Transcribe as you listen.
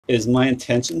is my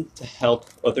intention to help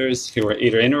others who are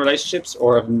either in relationships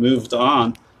or have moved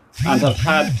on and have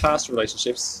had past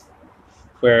relationships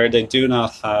where they do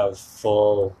not have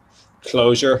full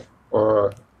closure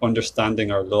or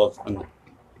understanding or love and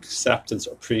acceptance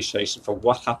or appreciation for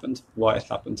what happened, why it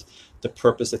happened, the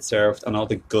purpose it served, and all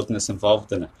the goodness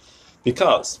involved in it.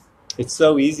 Because it's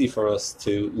so easy for us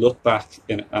to look back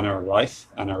in our life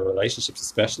and our relationships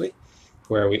especially,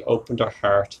 where we opened our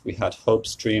heart, we had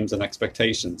hopes, dreams, and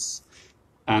expectations,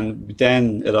 and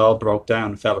then it all broke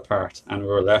down, fell apart, and we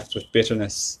were left with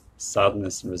bitterness,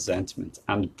 sadness, and resentment,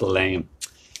 and blame.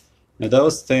 Now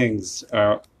those things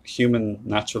are human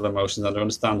natural emotions and they're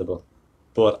understandable.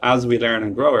 But as we learn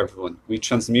and grow, everyone, we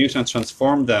transmute and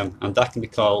transform them, and that can be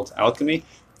called alchemy,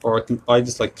 or I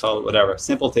just like call it whatever.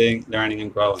 Simple thing, learning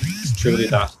and growing. It's truly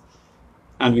that.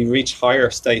 And we reach higher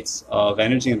states of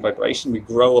energy and vibration. We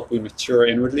grow up, we mature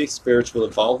inwardly, spiritual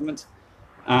involvement,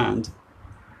 and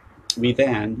we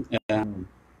then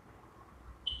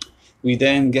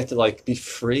get to like be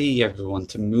free, everyone,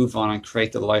 to move on and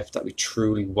create the life that we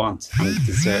truly want and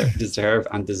deserve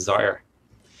and desire.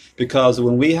 Because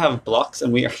when we have blocks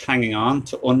and we are hanging on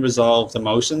to unresolved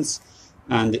emotions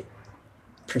and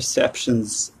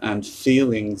perceptions and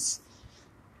feelings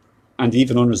and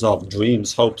even unresolved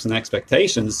dreams, hopes and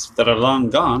expectations that are long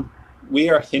gone, we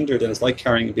are hindered, and it's like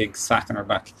carrying a big sack on our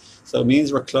back. So it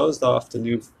means we're closed off to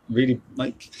new, really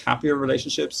like happier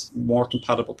relationships, more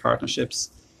compatible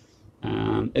partnerships,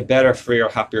 a better, freer,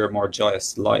 happier, more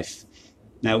joyous life.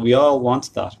 Now we all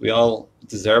want that, we all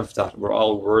deserve that, we're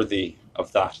all worthy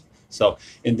of that. So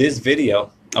in this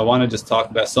video, I want to just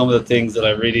talk about some of the things that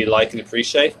I really like and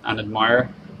appreciate and admire,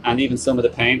 and even some of the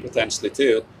pain potentially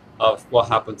too of what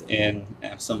happened in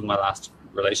some of my last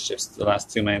relationships, the last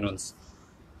two main ones.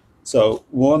 So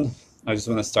one, I just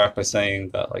want to start by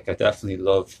saying that like I definitely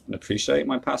love and appreciate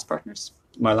my past partners.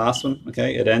 My last one,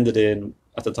 okay, it ended in,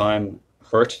 at the time,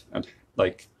 hurt and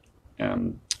like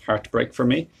heartbreak for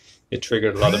me. It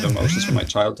triggered a lot of emotions from my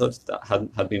childhood that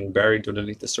had been buried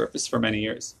underneath the surface for many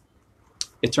years.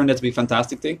 It turned out to be a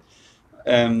fantastic thing.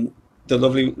 The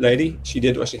lovely lady, she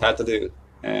did what she had to do.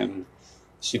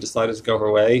 She decided to go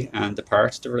her way and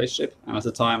depart the relationship. And at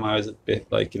the time I was a bit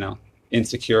like,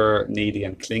 insecure, needy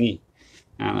and clingy.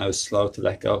 And I was slow to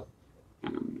let go.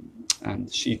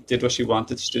 And she did what she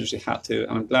wanted, she did what she had to.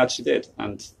 And I'm glad she did.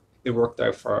 And it worked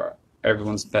out for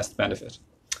everyone's best benefit.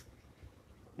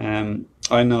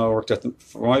 I know it worked out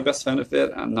for my best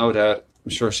benefit, and no doubt,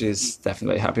 I'm sure she's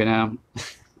definitely happy now.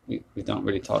 We don't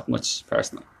really talk much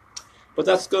personally. But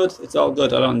that's good, it's all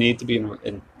good. I don't need to be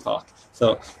in talk.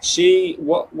 So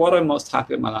what I'm most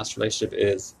happy with my last relationship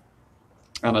is,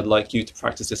 and I'd like you to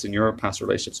practice this in your past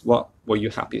relationships, what were you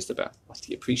happiest about? What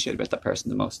do you appreciate about that person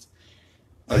the most?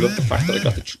 I love the fact that I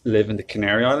got to live in the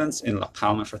Canary Islands in La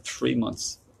Palma for 3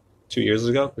 months, 2 years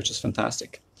ago, which is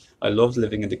fantastic. I loved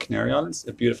living in the Canary Islands,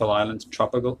 a beautiful island,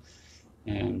 tropical,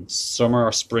 summer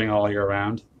or spring all year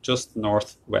round, just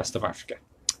northwest of Africa.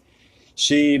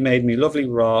 She made me lovely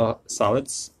raw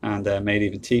salads and made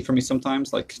even tea for me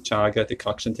sometimes, like chaga,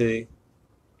 decoction tea.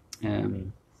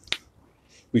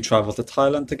 We traveled to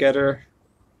Thailand together.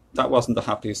 That wasn't the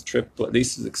happiest trip, but at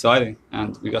least it was exciting,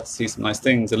 and we got to see some nice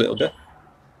things a little bit.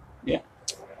 Yeah.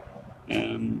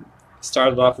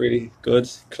 Started off really good,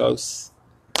 close,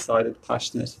 excited,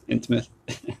 passionate, intimate.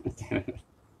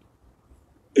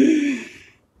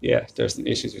 Yeah, there's some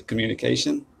issues with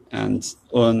communication and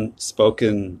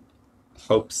unspoken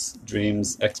hopes,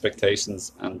 dreams,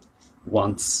 expectations, and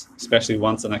wants, especially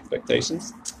wants and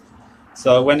expectations.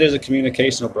 So when there's a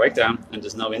communicational breakdown and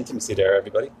there's no intimacy there,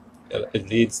 everybody, it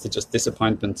leads to just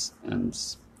disappointment, and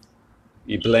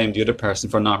you blame the other person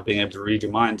for not being able to read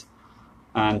your mind.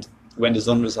 And when there's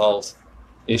unresolved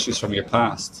issues from your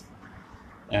past,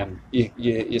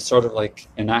 you sort of like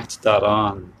enact that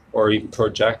on, or even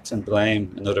project and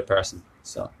blame another person.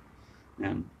 So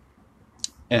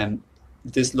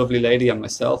this lovely lady and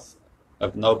myself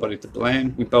have nobody to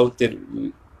blame. We both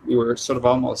did, we were sort of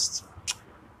almost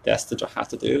destined or had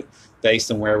to do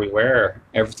based on where we were,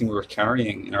 everything we were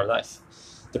carrying in our life.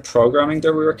 The programming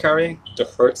that we were carrying, the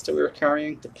hurts that we were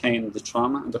carrying, the pain, the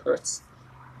trauma and the hurts,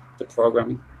 the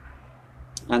programming.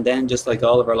 And then just like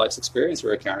all of our life's experience we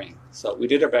were carrying. So we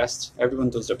did our best. Everyone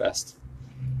does their best.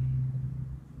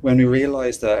 When we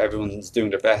realize that everyone's doing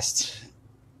their best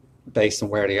based on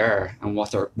where they are and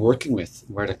what they're working with,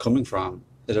 where they're coming from,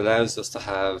 it allows us to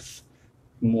have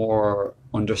more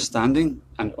understanding,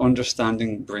 and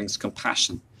understanding brings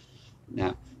compassion.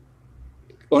 Now,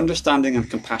 understanding and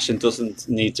compassion doesn't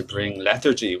need to bring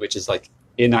lethargy, which is like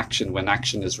inaction when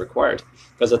action is required.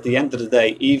 Because at the end of the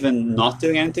day, even not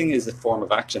doing anything is a form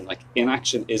of action. Like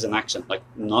inaction is an action. Like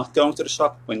not going to the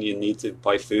shop when you need to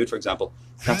buy food, for example,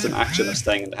 that's an action of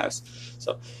staying in the house.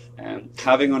 So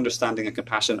having understanding and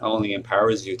compassion only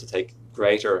empowers you to take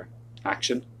greater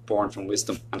action born from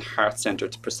wisdom and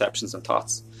heart-centered perceptions and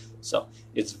thoughts. So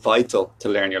it's vital to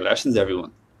learn your lessons,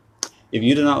 everyone. If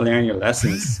you do not learn your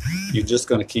lessons, you're just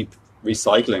going to keep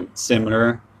recycling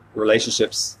similar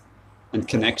relationships and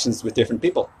connections with different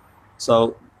people.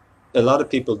 So a lot of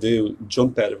people do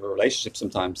jump out of a relationship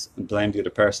sometimes and blame the other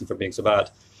person for being so bad.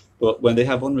 But when they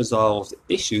have unresolved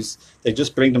issues, they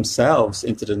just bring themselves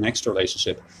into the next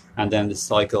relationship, and then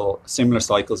similar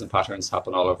cycles and patterns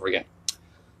happen all over again.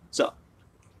 So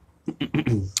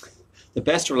the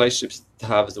best relationships to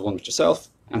have is the one with yourself,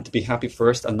 and to be happy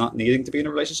first and not needing to be in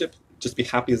a relationship. Just be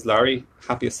happy as Larry,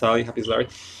 happy as Sally, happy as Larry,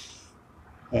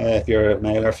 if you're a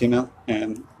male or female.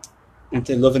 And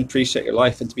to love and appreciate your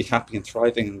life and to be happy and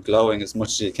thriving and glowing as much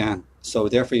as you can. So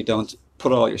therefore you don't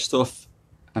put all your stuff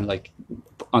and like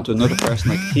onto another person,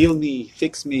 like heal me,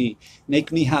 fix me,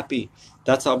 make me happy.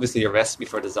 That's obviously a recipe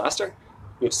for disaster,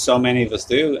 which so many of us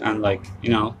do. And like, you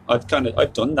know, I've done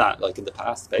that like in the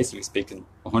past, basically speaking,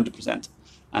 100%.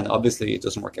 And obviously it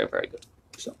doesn't work out very good.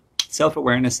 So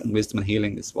self-awareness and wisdom and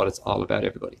healing is what it's all about,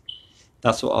 everybody.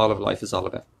 That's what all of life is all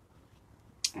about.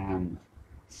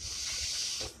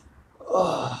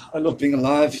 I love being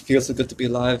alive. It feels so good to be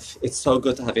alive. It's so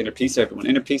good to have inner peace, everyone.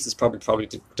 Inner peace is probably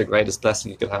the greatest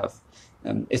blessing you could have.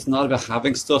 It's not about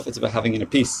having stuff, it's about having inner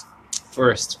peace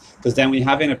first. Because then when you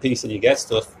have inner peace and you get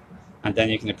stuff, and then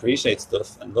you can appreciate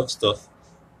stuff and love stuff,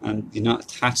 and you're not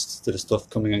attached to the stuff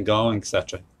coming and going,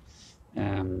 etc.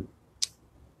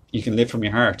 You can live from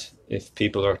your heart if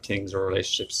people or things or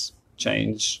relationships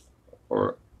change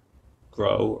or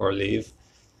grow or leave.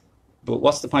 But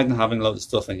what's the point in having a load of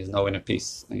stuff and you have no inner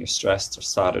peace, and you're stressed or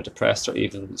sad or depressed, or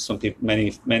even some people, many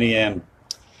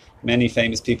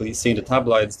famous people you see in the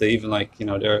tabloids, they even like, you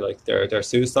know, they're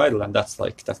suicidal, and that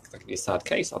could be a sad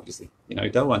case, obviously. You know, you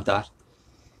don't want that.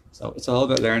 So it's all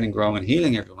about learning, growing, and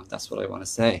healing, everyone. That's what I want to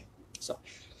say. So,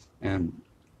 in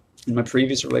my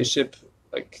previous relationship,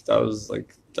 that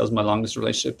was my longest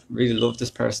relationship. Really loved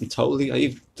this person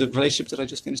totally. The relationship that I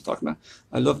just finished talking about,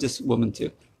 I love this woman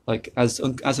too. Like as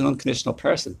an unconditional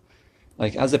person,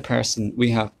 like as a person,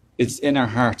 it's in our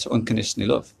heart to unconditionally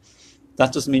love.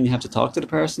 That doesn't mean you have to talk to the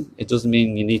person. It doesn't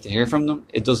mean you need to hear from them.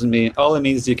 It doesn't mean, all it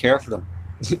means is you care for them.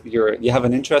 You have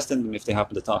an interest in them if they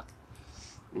happen to talk.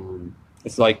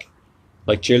 It's like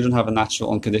children have a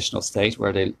natural unconditional state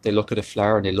where they look at a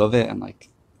flower and they love it, and like,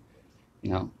 you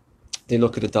know, they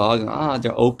look at a dog and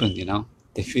they're open, you know,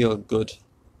 they feel good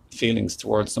feelings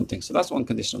towards something. So that's what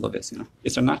unconditional love is, you know.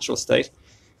 It's a natural state.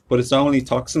 But it's only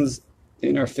toxins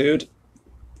in our food,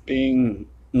 being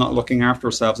not looking after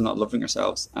ourselves and not loving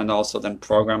ourselves, and also then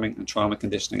programming and trauma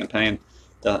conditioning and pain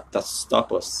that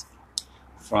stop us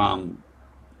from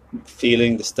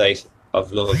feeling the state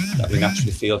of love that we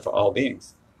naturally feel for all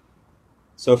beings.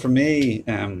 So for me,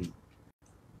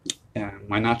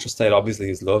 my natural state obviously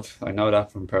is love. I know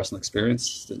that from personal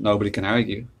experience, that nobody can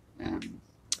argue.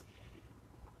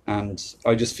 And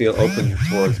I just feel open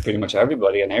towards pretty much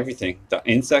everybody and everything. The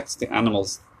insects, the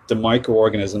animals, the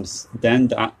microorganisms, then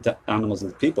the animals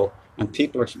and the people. And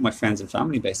people are my friends and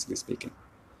family, basically speaking.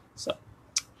 So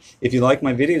if you like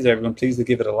my videos, everyone, please do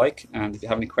give it a like. And if you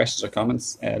have any questions or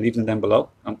comments, leave them down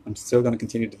below. I'm still going to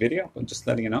continue the video, but I'm just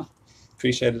letting you know.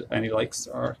 Appreciate any likes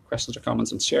or questions or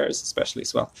comments and shares, especially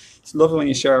as well. It's lovely when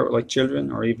you share with like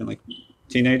children or even like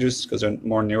teenagers, because they're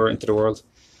more newer into the world.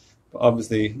 But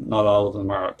obviously, not all of them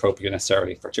are appropriate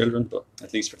necessarily for children, but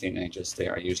at least for teenagers, they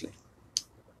are usually.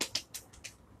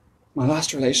 My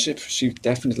last relationship, she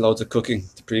definitely did loads of cooking.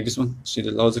 The previous one, she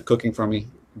did loads of cooking for me.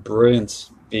 Brilliant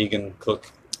vegan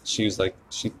cook. She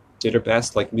did her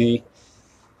best, like me.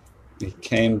 We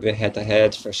came a bit head to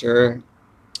head for sure.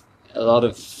 A lot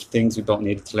of things we both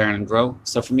needed to learn and grow.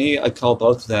 So for me, I call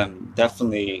both of them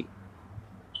definitely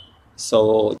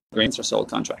soul agreements or soul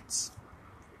contracts.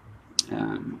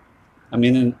 I'm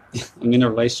in a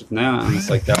relationship now, and it's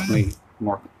like definitely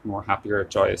more happier,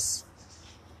 joyous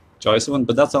one.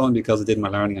 But that's only because I did my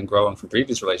learning and growing from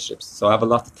previous relationships. So I have a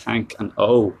lot to thank and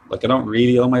owe. Like I don't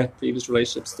really owe my previous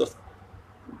relationship stuff,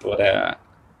 but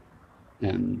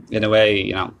in a way,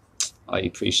 you know, I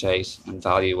appreciate and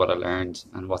value what I learned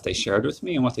and what they shared with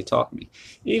me and what they taught me,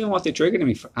 even what they triggered in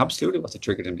me. Absolutely, what they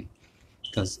triggered in me.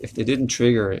 Because if they didn't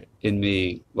trigger in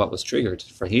me what was triggered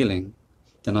for healing,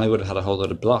 then I would have had a whole lot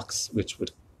of blocks, which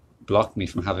would block me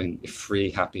from having a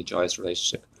free, happy, joyous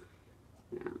relationship.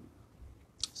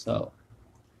 So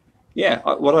Yeah,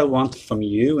 what I want from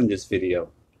you in this video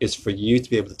is for you to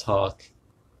be able to talk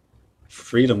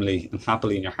freedomly and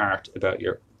happily in your heart about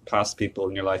your past people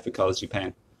in your life who caused you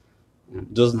pain.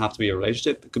 It doesn't have to be a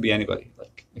relationship. It could be anybody.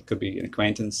 Like it could be an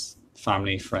acquaintance,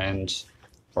 family, friend,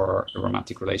 or a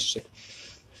romantic relationship.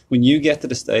 When you get to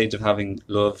the stage of having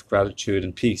love, gratitude,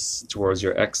 and peace towards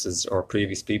your exes or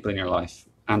previous people in your life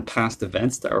and past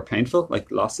events that are painful, like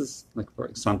losses, like for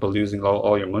example, losing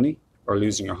all your money or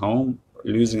losing your home,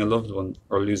 or losing a loved one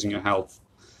or losing your health,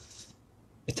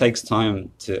 it takes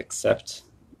time to accept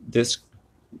this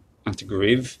and to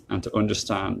grieve and to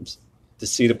understand, to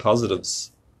see the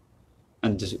positives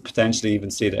and to potentially even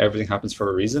see that everything happens for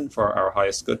a reason, for our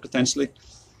highest good potentially.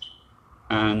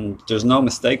 And there's no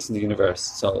mistakes in the universe.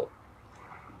 So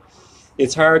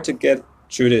it's hard to get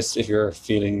through this if you're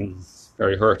feeling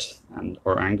very hurt and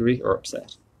or angry or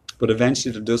upset. But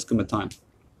eventually there does come a time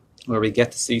where we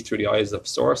get to see through the eyes of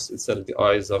source instead of the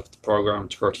eyes of the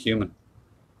programmed hurt human.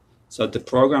 So the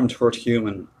programmed hurt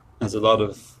human has a lot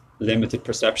of limited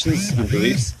perceptions and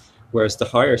beliefs, whereas the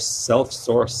higher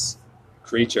self-source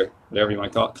creature, whatever you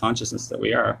might call it, consciousness that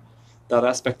we are, that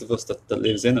aspect of us that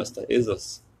lives in us, that is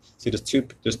us. See, there's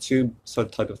two sort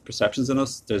of type of perceptions in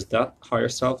us. There's that higher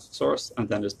self-source, and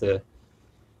then there's the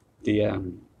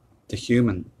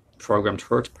human programmed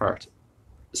hurt part.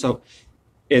 So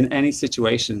in any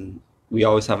situation, we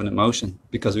always have an emotion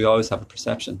because we always have a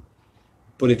perception.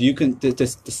 But if you can, the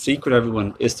secret,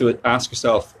 everyone, is to ask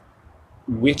yourself,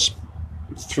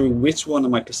 through which one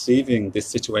am I perceiving this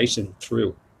situation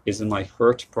through? Is it my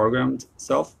hurt programmed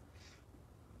self,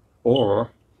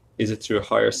 or is it through a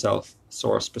higher self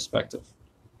source perspective?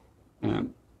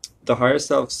 The higher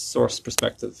self source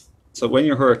perspective. So when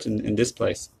you're hurt in this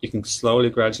place, you can slowly,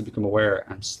 gradually become aware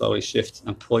and slowly shift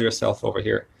and pull yourself over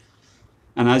here.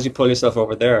 And as you pull yourself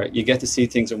over there, you get to see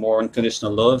things with more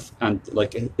unconditional love and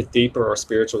like a deeper or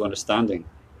spiritual understanding.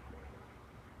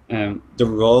 The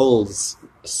roles,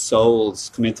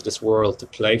 souls come into this world to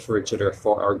play for each other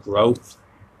for our growth,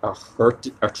 our hurt,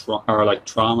 our like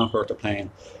trauma, hurt, or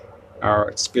pain, our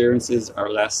experiences, our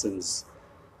lessons,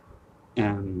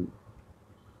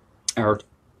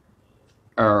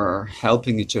 our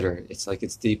helping each other. It's like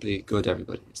it's deeply good,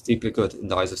 everybody. It's deeply good in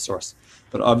the eyes of source.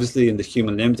 But obviously in the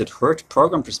human limited hurt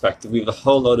program perspective, we have a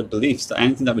whole load of beliefs that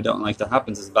anything that we don't like that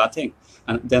happens is a bad thing.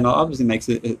 And then it obviously makes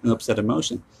it an upset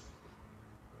emotion.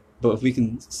 But if we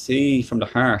can see from the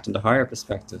heart and the higher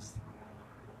perspective,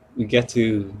 we get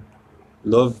to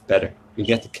love better. We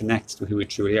get to connect to who we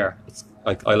truly are. It's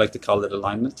like, I like to call it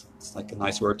alignment. It's like a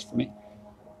nice word for me.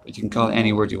 But you can call it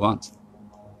any word you want.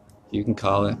 You can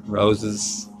call it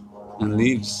roses and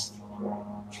leaves,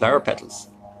 flower petals.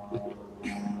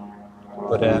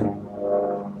 But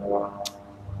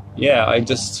yeah,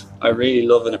 I really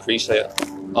love and appreciate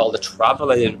all the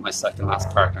travel I did with my second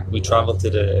last partner. We traveled to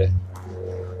the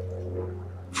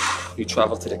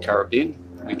Caribbean.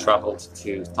 We traveled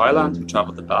to Thailand. We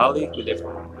traveled to Bali. We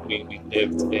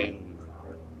lived in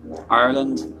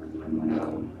Ireland.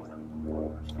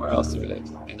 Where else did we live?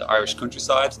 In the Irish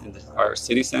countryside, in the Irish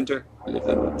city centre. We lived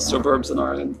in the suburbs in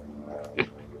Ireland.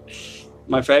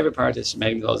 My favourite part is she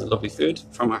made me loads of lovely food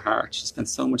from her heart. She spent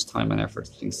so much time and effort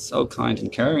being so kind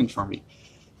and caring for me.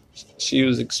 She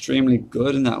was extremely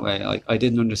good in that way. I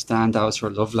didn't understand that was her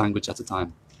love language at the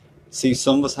time. See,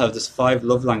 some of us have this 5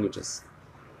 love languages.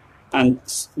 And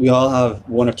we all have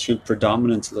 1 or 2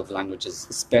 predominant love languages,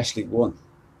 especially one.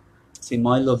 See,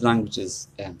 my love language is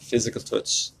physical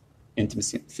touch,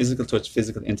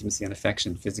 physical intimacy and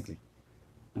affection physically.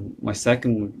 And my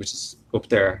second, which is up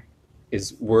there,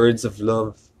 is words of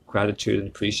love, gratitude and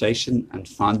appreciation and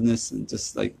fondness and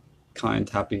just like kind,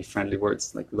 happy, friendly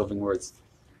words, like loving words.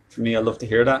 For me, I love to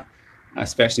hear that,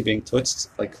 especially being touched,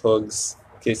 like hugs,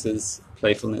 kisses,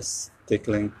 playfulness,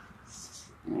 tickling,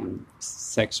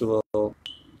 sexual.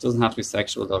 It doesn't have to be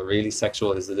sexual though. Really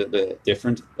sexual is a little bit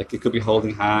different. Like it could be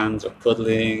holding hands or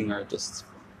cuddling or just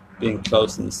being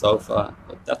close on the sofa,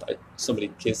 like that,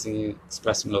 somebody kissing you,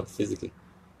 expressing love physically.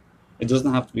 It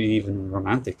doesn't have to be even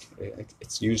romantic.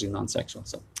 It's usually non-sexual.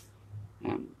 So,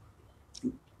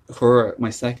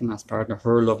 my second last partner,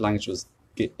 her love language was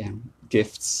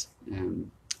gifts,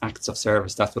 acts of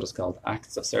service. That's what it's called,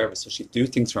 acts of service. So she'd do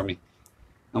things for me,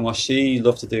 and what she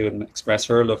loved to do and express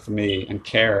her love for me and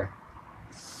care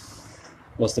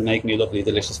was to make me lovely,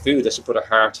 delicious food that she put her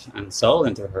heart and soul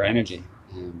into, her energy.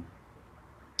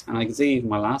 And I can see even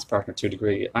my last partner, to a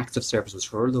degree, acts of service was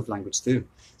her love language too.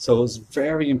 So it was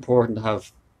very important to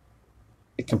have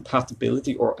a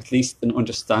compatibility, or at least an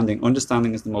understanding.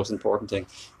 Understanding is the most important thing.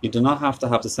 You do not have to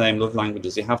have the same love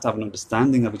languages. You have to have an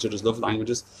understanding of each other's love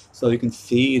languages so you can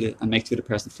feed it and make the other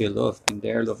person feel love in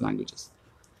their love languages.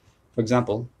 For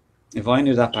example, if I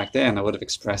knew that back then, I would have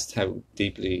expressed how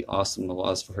deeply awesome it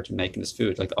was for her to making this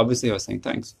food. Like, obviously I was saying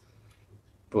thanks,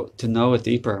 but to know it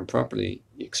deeper and properly,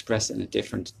 you express it in a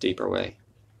different, deeper way.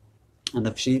 And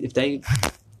if they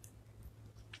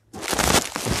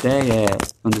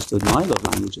understood my love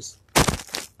languages,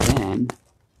 then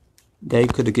they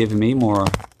could have given me more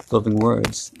loving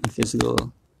words and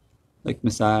physical, like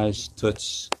massage,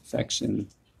 touch, affection,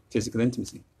 physical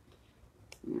intimacy.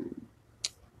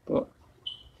 But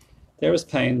there was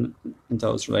pain in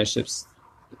those relationships.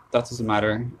 That doesn't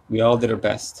matter. We all did our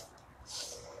best.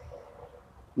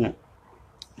 Yeah,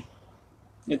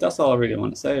 that's all I really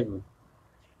want to say.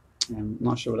 I'm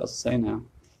not sure what else to say now.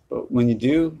 But when you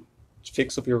do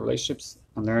fix up your relationships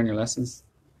and learn your lessons,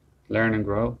 learn and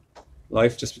grow,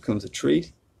 life just becomes a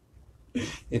treat.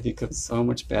 It becomes so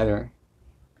much better,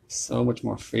 so much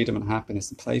more freedom and happiness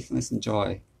and playfulness and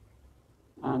joy.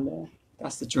 And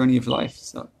that's the journey of life.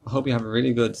 So I hope you have a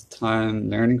really good time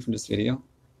learning from this video,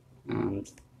 and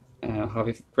have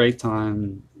a great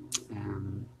time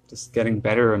just getting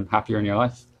better and happier in your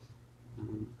life.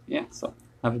 Yeah, so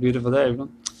have a beautiful day,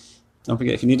 everyone. Don't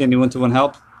forget, if you need any one-to-one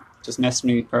help, just message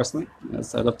me personally,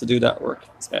 as I love to do that work,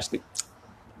 especially.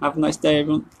 Have a nice day,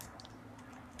 everyone.